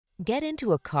Get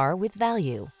into a car with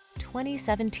value.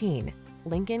 2017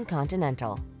 Lincoln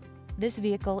Continental. This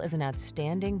vehicle is an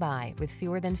outstanding buy with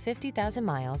fewer than 50,000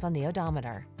 miles on the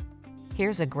odometer.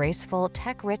 Here's a graceful,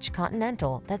 tech-rich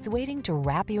Continental that's waiting to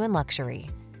wrap you in luxury.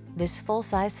 This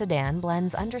full-size sedan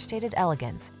blends understated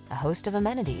elegance, a host of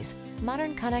amenities,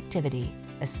 modern connectivity,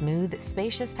 a smooth,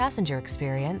 spacious passenger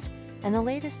experience, and the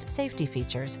latest safety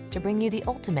features to bring you the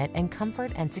ultimate in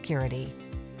comfort and security.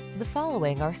 The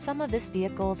following are some of this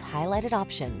vehicle's highlighted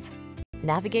options: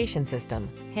 navigation system,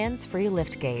 hands-free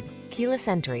liftgate, keyless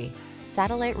entry,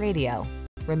 satellite radio,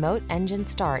 remote engine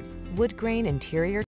start, wood grain interior